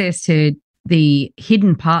access to the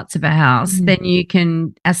hidden parts of a house, then you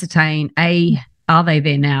can ascertain, A, are they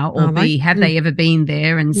there now, or B, have they ever been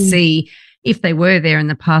there, and C, if they were there in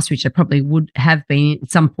the past, which they probably would have been at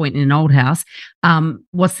some point in an old house,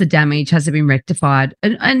 what's the damage? Has it been rectified?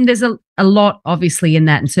 And there's a lot, obviously, in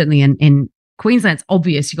that, and certainly in Queensland, it's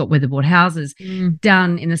obvious. You've got weatherboard houses.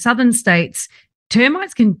 Down in the southern states,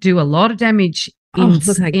 termites can do a lot of damage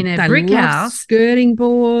in a brick house. Skirting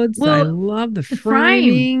boards. Well, they love the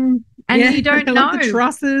framing. And you don't know the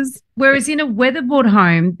trusses. Whereas in a weatherboard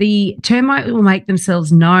home, the termite will make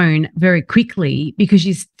themselves known very quickly because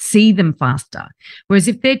you see them faster. Whereas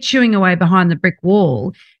if they're chewing away behind the brick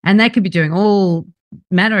wall, and they could be doing all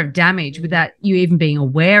manner of damage without you even being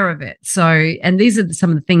aware of it. So, and these are some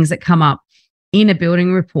of the things that come up in a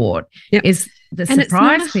building report. Is the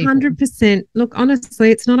surprise. And it's not 100%. Look,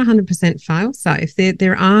 honestly, it's not 100% fail safe.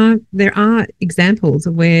 There are examples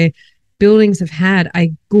of where buildings have had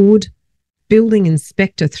a good building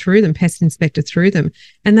inspector through them, pest inspector through them,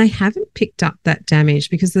 and they haven't picked up that damage,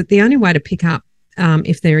 because the only way to pick up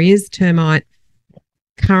if there is termite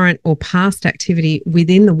current or past activity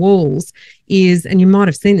within the walls is, and you might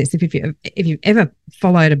have seen this if you've ever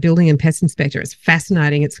followed a building and pest inspector, it's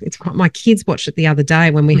fascinating. It's quite, my kids watched it the other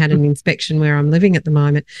day when we had an inspection where I'm living at the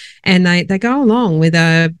moment, and they go along with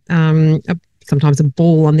sometimes a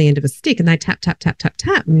ball on the end of a stick, and they tap, tap, tap, tap,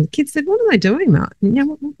 tap. And the kids said, what are they doing, Mark? You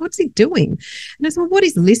know, what's he doing? And I said, well, what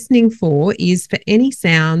he's listening for is for any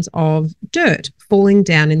sounds of dirt falling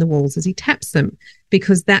down in the walls as he taps them,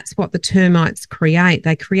 because that's what the termites create.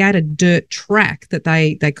 They create a dirt track that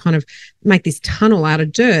they kind of make this tunnel out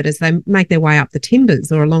of dirt as they make their way up the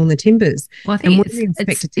timbers or along the timbers. Well, I think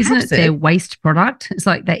isn't it their waste product? It's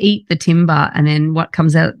like they eat the timber, and then what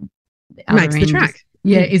comes out makes the track.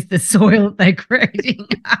 Is the soil that they're creating.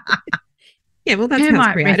 Yeah, well, that's how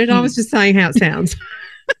it's created. I was just saying how it sounds.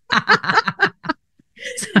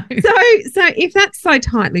 So if that's so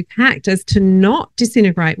tightly packed as to not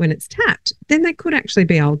disintegrate when it's tapped, then there could actually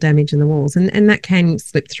be old damage in the walls, and that can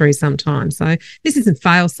slip through sometimes. So this isn't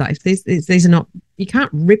fail safe. These are not, you can't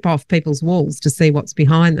rip off people's walls to see what's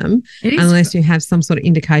behind them unless you have some sort of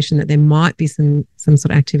indication that there might be some sort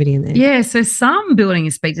of activity in there. Yeah, so some building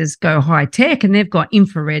inspectors go high tech and they've got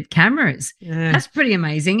infrared cameras. Yeah. That's pretty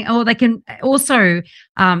amazing. Or they can also,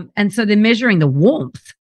 and so they're measuring the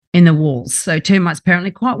warmth in the walls. So termites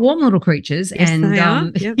apparently quite warm little creatures. Yes, and they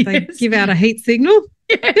are. Yep, they give out a heat signal.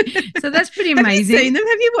 Yeah. So that's pretty amazing. Have you seen them?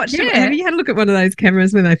 Have you watched them? Have you had a look at one of those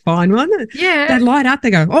cameras when they find one? Yeah. They light up.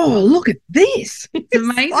 They go, oh, look at this. It's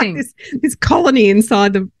amazing. Like this colony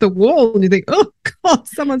inside the wall. And you think, oh, God,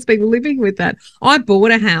 someone's been living with that. I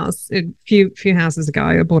bought a house a few houses ago.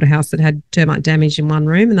 I bought a house that had termite damage in one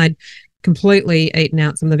room, and they'd completely eaten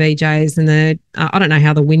out some of the VJs, and I don't know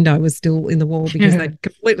how the window was still in the wall because they'd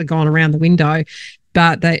completely gone around the window,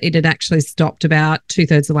 but it had actually stopped about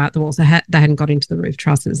 2/3 of the way out the wall, so they hadn't got into the roof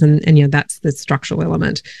trusses, and you know, that's the structural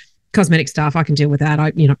element. Cosmetic stuff, I can deal with that.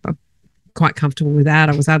 I'm quite comfortable with that.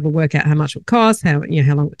 I was able to work out how much it would cost, how long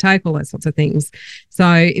it would take, all those sorts of things.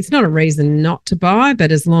 So it's not a reason not to buy,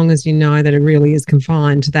 but as long as you know that it really is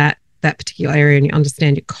confined to that particular area and you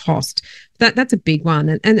understand your cost, that's a big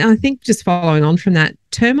one. And I think just following on from that,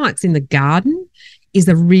 termites in the garden is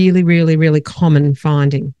a really, really, really common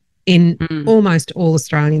finding in almost all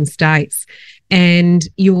Australian states. And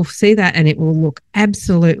you will see that, and it will look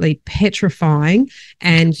absolutely petrifying,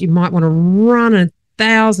 and you might want to run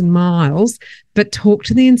 1,000 miles, but talk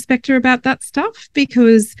to the inspector about that stuff,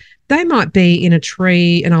 because they might be in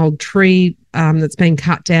an old tree that's been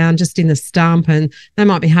cut down just in the stump, and they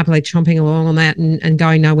might be happily chomping along on that and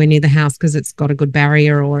going nowhere near the house because it's got a good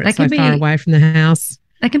barrier or it's so far away from the house.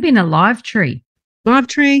 They can be in a live tree. Live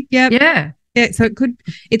tree, yep. Yeah. Yeah, so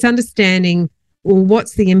it's understanding, well,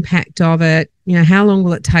 what's the impact of it? You know, how long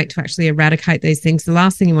will it take to actually eradicate these things? The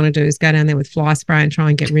last thing you want to do is go down there with fly spray and try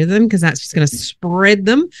and get rid of them, because that's just going to spread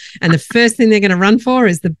them. And the first thing they're going to run for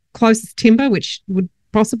is the closest timber, which would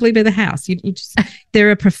possibly be the house.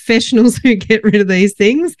 There are professionals who get rid of these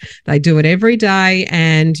things. They do it every day,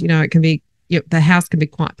 and it can be, the house can be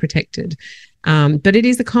quite protected. But it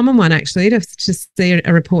is a common one, actually, to see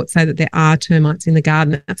a report say that there are termites in the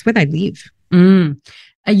garden. That's where they live.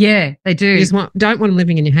 Yeah, they do. You just don't want them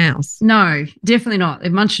living in your house. No, definitely not.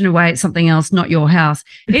 They're munching away at something else, not your house.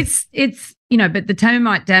 It's but the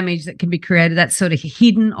termite damage that can be created, that's sort of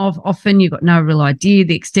hidden often. You've got no real idea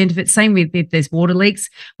the extent of it. Same with if there's water leaks.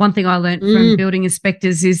 One thing I learned from building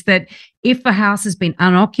inspectors is that if a house has been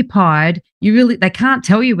unoccupied, they can't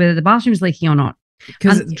tell you whether the bathroom's leaking or not.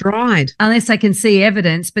 Because it's dried. Unless they can see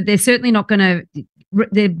evidence, but they're certainly not going to.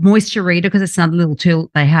 Their moisture reader, because it's another little tool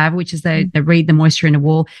they have, which is they read the moisture in a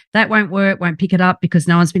wall. That won't work, won't pick it up because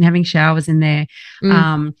no one's been having showers in there.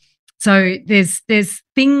 So there's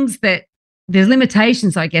things that there's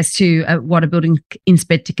limitations, I guess, to what a building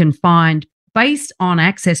inspector can find based on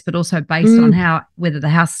access, but also based on whether the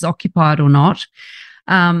house is occupied or not.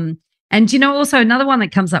 And also another one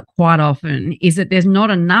that comes up quite often is that there's not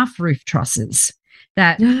enough roof trusses.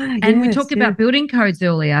 We talked about building codes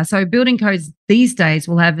earlier. So building codes these days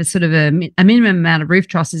will have a sort of a minimum amount of roof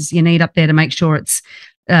trusses you need up there to make sure it's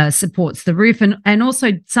supports the roof. And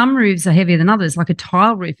also some roofs are heavier than others. Like a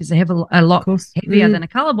tile roof is a lot heavier than a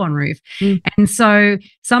COLORBOND roof. And so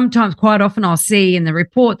sometimes, quite often, I'll see in the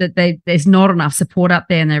report that there's not enough support up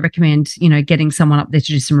there, and they recommend, getting someone up there to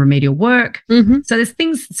do some remedial work. So there's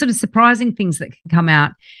things, sort of surprising things that can come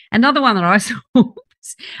out. Another one that I saw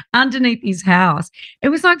underneath his house, it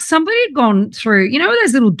was like somebody had gone through,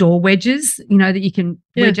 those little door wedges, that you can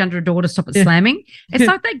wedge under a door to stop it slamming. It's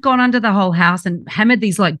like they'd gone under the whole house and hammered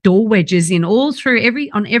these like door wedges in all through every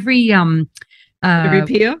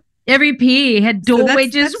pier. Every pier had door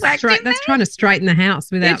wedges. That's trying to straighten the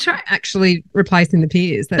house without actually replacing the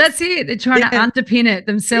piers. That's it. They're trying to underpin it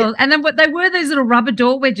themselves. And then what they were, those little rubber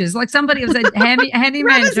door wedges. Like somebody was a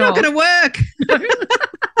handyman job. It's not going to work.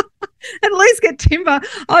 At least get timber.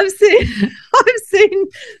 I've seen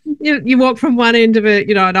you walk from one end of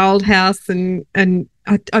an old house, and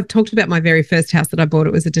I've talked about my very first house that I bought.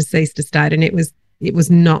 It was a deceased estate, and it was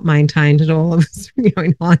not maintained at all. It was,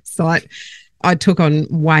 in hindsight, I took on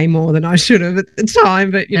way more than I should have at the time.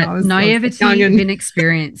 But I was naivety and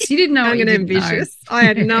inexperienced. You didn't know what you didn't ambitious. know. I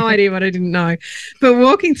had no idea what I didn't know. But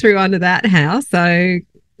walking through under that house, so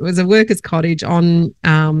it was a worker's cottage on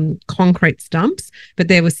concrete stumps, but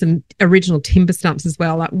there were some original timber stumps as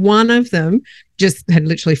well. Like one of them just had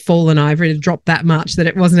literally fallen over. It had dropped that much that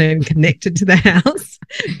it wasn't even connected to the house.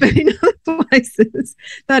 But in other places,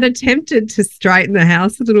 they'd attempted to straighten the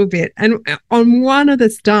house a little bit. And on one of the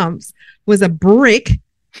stumps was a brick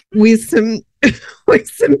with some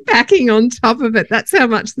backing on top of it. That's how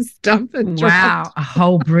much the stump had dropped. Wow, a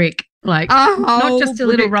whole brick. Like not just a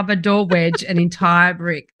little rubber door wedge, an entire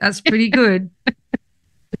brick. That's pretty good.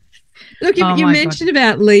 Look, you mentioned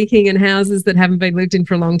about leaking and houses that haven't been lived in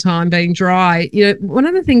for a long time being dry. One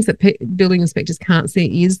of the things that building inspectors can't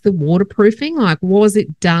see is the waterproofing. Like, was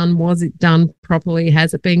it done? Was it done properly?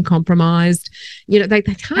 Has it been compromised? They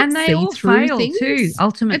can't and they see all through fail things. too.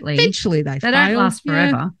 Ultimately, eventually they fail. Don't last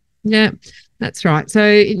forever. Yeah, that's right. So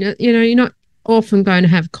you're not often going to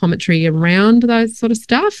have commentary around those sort of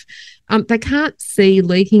stuff. They can't see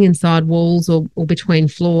leaking inside walls or between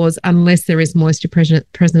floors unless there is moisture present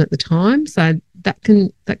at the time. So that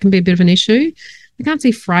can be a bit of an issue. They can't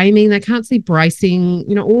see framing. They can't see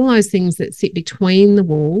bracing. All those things that sit between the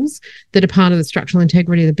walls that are part of the structural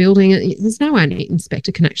integrity of the building. There's no way an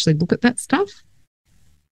inspector can actually look at that stuff.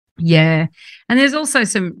 Yeah, and there's also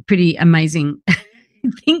some pretty amazing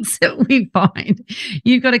things that we find.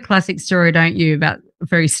 You've got a classic story, don't you, about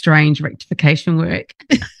very strange rectification work?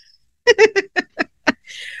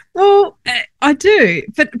 Well, I do.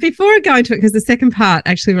 But before I go into it, because the second part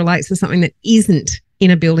actually relates to something that isn't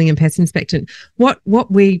in a building and pest inspection,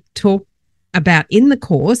 what we talk about in the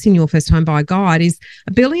course, in your first time buyer guide, is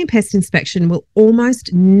a building and pest inspection will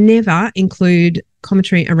almost never include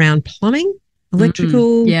commentary around plumbing,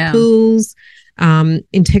 electrical, pools,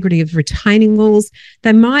 integrity of retaining walls.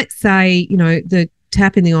 They might say, the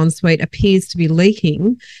tap in the ensuite appears to be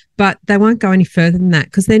leaking, but they won't go any further than that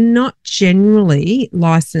because they're not generally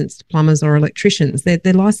licensed plumbers or electricians. They're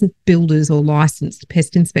licensed builders or licensed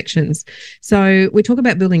pest inspections. So we talk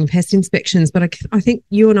about building and pest inspections, but I think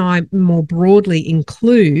you and I more broadly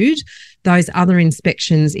include those other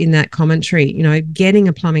inspections in that commentary, getting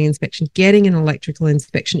a plumbing inspection, getting an electrical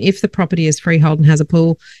inspection. If the property is freehold and has a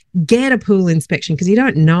pool, get a pool inspection because you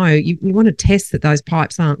don't know. You want to test that those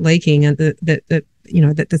pipes aren't leaking and that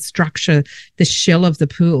the structure, the shell of the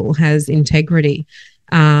pool has integrity.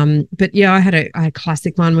 But yeah, I had a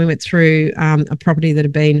classic one. We went through a property that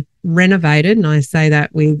had been renovated, and I say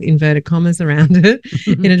that with inverted commas around it.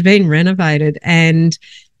 It had been renovated, and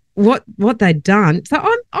what they'd done. So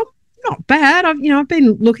I'm not bad. I've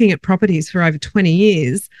been looking at properties for over 20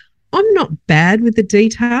 years. I'm not bad with the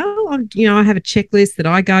detail. I have a checklist that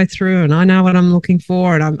I go through, and I know what I'm looking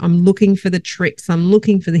for, and I'm looking for the tricks. I'm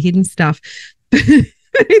looking for the hidden stuff.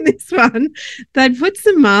 In this one, they'd put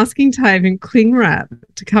some masking tape and cling wrap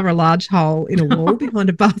to cover a large hole in a wall behind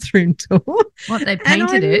a bathroom door. What, they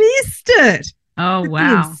painted and I it? missed it. Oh, but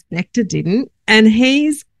wow. The inspector didn't, and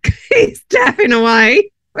he's tapping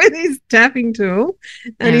away with his tapping tool,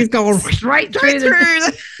 and he's going straight through.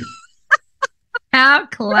 How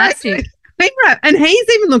classic. Cling wrap. And he's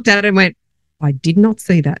even looked at it and went, I did not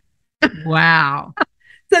see that. Wow.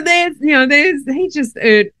 So he just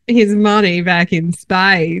earned his money back in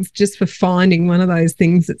spades just for finding one of those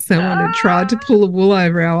things that someone had tried to pull the wool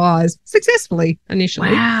over our eyes successfully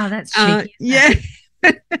initially. Wow, that's cheeky. Yeah.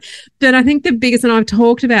 But I think the biggest, and I've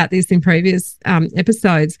talked about this in previous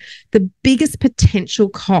episodes, the biggest potential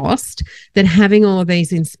cost that having all of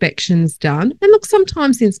these inspections done, and look,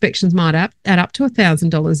 sometimes the inspections might add up to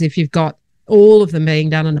 $1,000 if you've got all of them being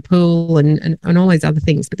done in a pool and all these other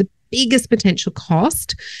things. But the biggest potential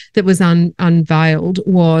cost that was unveiled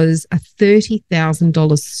was a $30,000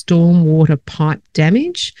 stormwater pipe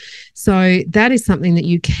damage. So that is something that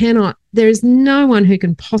you cannot, there is no one who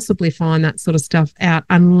can possibly find that sort of stuff out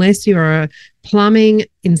unless you're a plumbing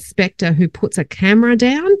inspector who puts a camera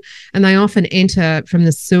down, and they often enter from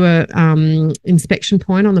the sewer inspection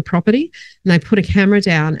point on the property, and they put a camera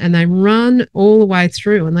down and they run all the way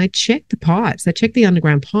through and they check the pipes, they check the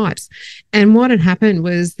underground pipes. And what had happened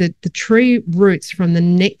was that the tree roots from the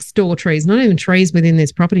next door trees, not even trees within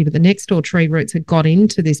this property, but the next door tree roots had got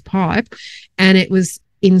into this pipe, and it was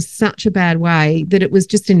in such a bad way that it was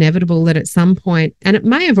just inevitable that at some point, and it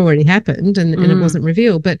may have already happened and it wasn't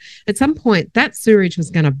revealed, but at some point that sewage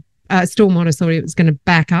was going to, stormwater, sorry, it was going to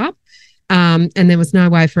back up, and there was no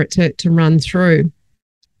way for it to run through.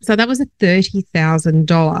 So that was a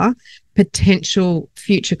 $30,000 potential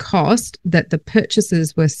future cost that the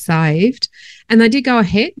purchasers were saved. And they did go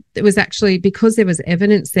ahead. It was actually because there was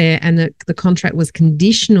evidence there, and the contract was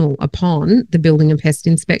conditional upon the building and pest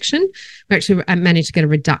inspection. We actually managed to get a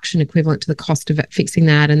reduction equivalent to the cost of fixing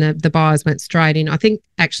that, and the buyers went straight in. I think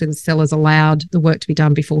actually the sellers allowed the work to be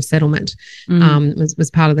done before settlement.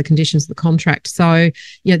 Was part of the conditions of the contract. So,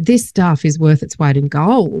 this stuff is worth its weight in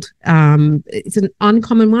gold. It's an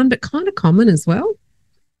uncommon one, but kind of common as well.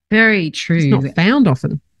 Very true. It's not found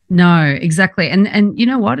often. No, exactly. And you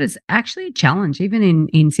know what? It's actually a challenge. Even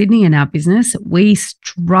in Sydney in our business, we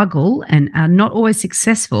struggle and are not always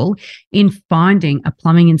successful in finding a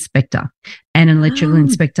plumbing inspector and an electrical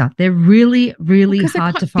inspector. They're really, really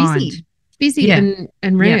hard to find. Busy and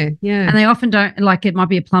rare. Yeah. And they often don't, like, it might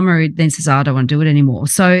be a plumber who then says, I don't want to do it anymore.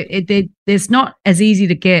 So there's not as easy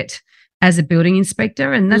to get as a building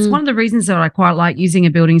inspector. And that's one of the reasons that I quite like using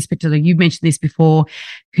a building inspector, like you mentioned this before,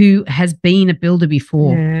 who has been a builder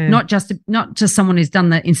before, not just someone who's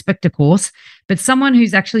done the inspector course, but someone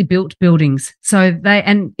who's actually built buildings. So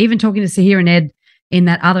and even talking to Sahir and Ed in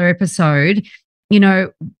that other episode,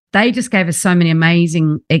 they just gave us so many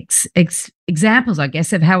amazing examples, I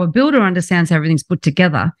guess, of how a builder understands how everything's put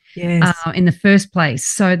together in the first place.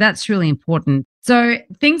 So that's really important. So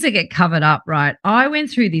things that get covered up, right? I went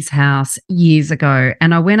through this house years ago,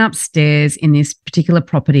 and I went upstairs in this particular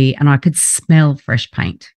property, and I could smell fresh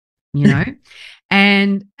paint,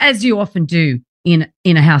 and as you often do in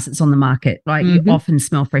a house that's on the market, right? You often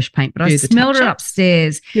smell fresh paint, but I smelled it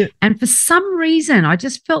upstairs. Yeah. And for some reason, I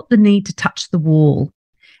just felt the need to touch the wall,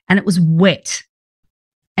 and it was wet,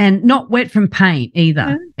 and not wet from paint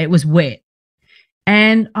either. It was wet.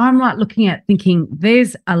 And I'm like looking at thinking,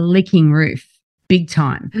 there's a leaking roof. Big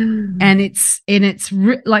time. And it's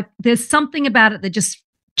like there's something about it that just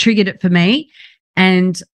triggered it for me,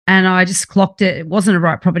 and I just clocked it. It wasn't a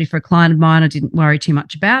right property for a client of mine. I didn't worry too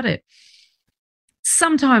much about it.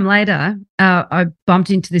 Sometime later, I bumped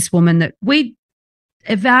into this woman that we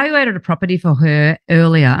evaluated a property for her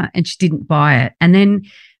earlier, and she didn't buy it. And then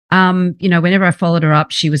whenever I followed her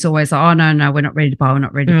up, she was always like, oh, no, we're not ready to buy,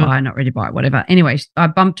 whatever. Anyway, I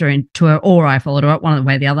bumped her into her, or I followed her up, one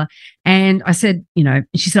way or the other. And I said,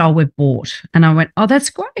 she said, oh, we've bought. And I went, oh, that's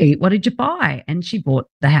great. What did you buy? And she bought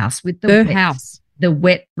the house with the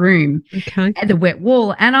wet room, and the wet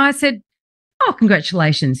wall. And I said, oh,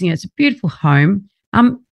 congratulations. It's a beautiful home.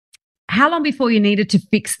 How long before you needed to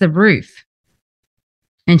fix the roof?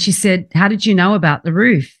 And she said, how did you know about the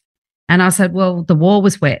roof? And I said, well, the wall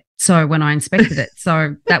was wet. So when I inspected it,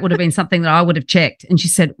 so that would have been something that I would have checked. And she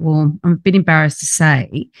said, well, I'm a bit embarrassed to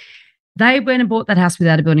say they went and bought that house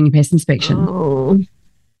without a building and pest inspection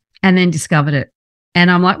and then discovered it. And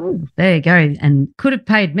I'm like, oh, there you go. And could have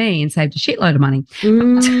paid me and saved a shitload of money.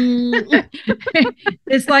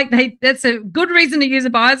 It's like that's a good reason to use a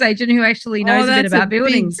buyer's agent who actually knows a bit about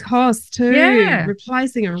buildings. Big cost too. Yeah.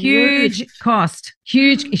 Replacing a huge roof. Cost.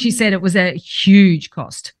 Huge. She said it was a huge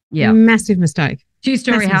cost. Yeah. Massive mistake.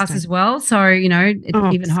 2-story house as well. So,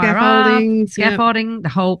 it's even higher up. Scaffolding, the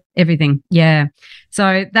whole everything. Yeah.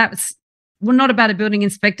 So that's not about a building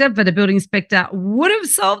inspector, but a building inspector would have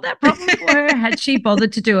solved that problem for her had she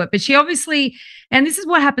bothered to do it. But she obviously, and this is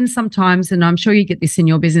what happens sometimes, and I'm sure you get this in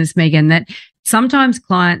your business, Megan, that sometimes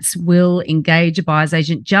clients will engage a buyer's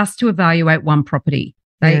agent just to evaluate one property.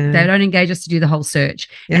 They don't engage us to do the whole search.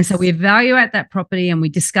 Yes. And so we evaluate that property and we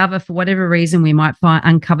discover for whatever reason we might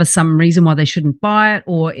uncover some reason why they shouldn't buy it,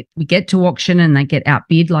 or we get to auction and they get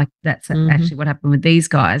outbid. Like that's actually what happened with these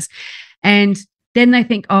guys. And then they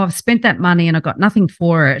think, oh, I've spent that money and I got nothing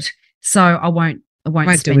for it, so I won't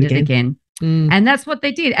spend it again. And that's what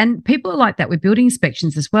they did. And people are like that with building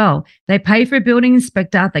inspections as well. They pay for a building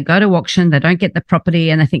inspector, they go to auction, they don't get the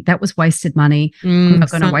property, and they think that was wasted money. I'm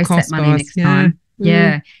not going to waste that money next time.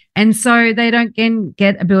 Yeah. And so they don't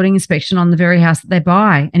get a building inspection on the very house that they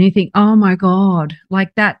buy. And you think, oh my God,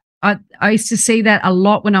 like that. I used to see that a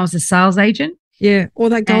lot when I was a sales agent. Yeah, or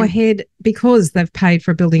they go ahead because they've paid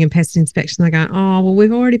for a building and pest inspection. They go, oh, well,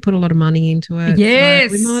 we've already put a lot of money into it. Yes.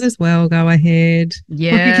 So we might as well go ahead.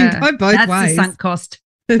 Yeah. Well, you can go both ways. That's the sunk cost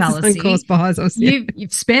fallacy. Sunk cost buyers.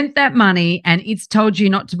 You've spent that money and it's told you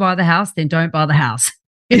not to buy the house, then don't buy the house.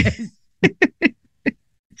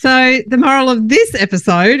 So the moral of this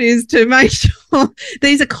episode is to make sure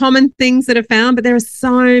these are common things that are found, but there are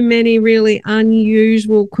so many really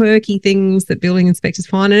unusual, quirky things that building inspectors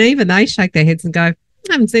find, and even they shake their heads and go, I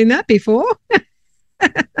haven't seen that before.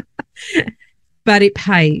 But it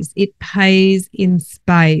pays. It pays in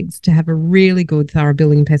spades to have a really good, thorough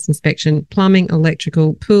building and pest inspection, plumbing,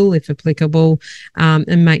 electrical, pool if applicable,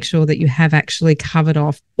 and make sure that you have actually covered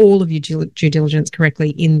off all of your due diligence correctly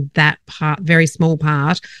in that part, very small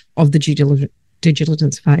part of the due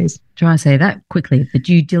diligence phase. Try and say that quickly. The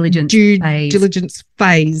due diligence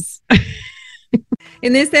phase.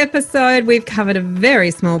 In this episode, we've covered a very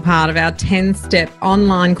small part of our 10-step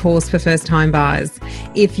online course for first-time buyers.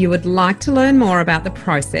 If you would like to learn more about the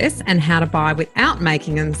process and how to buy without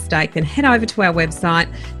making a mistake, then head over to our website,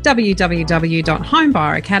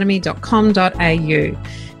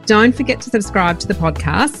 www.homebuyeracademy.com.au. Don't forget to subscribe to the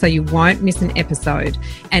podcast so you won't miss an episode.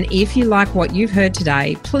 And if you like what you've heard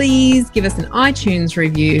today, please give us an iTunes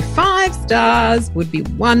review. 5 stars would be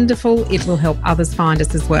wonderful. It will help others find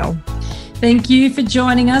us as well. Thank you for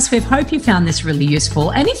joining us. We hope you found this really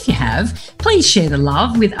useful. And if you have, please share the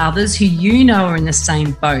love with others who you know are in the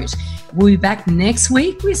same boat. We'll be back next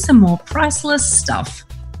week with some more priceless stuff.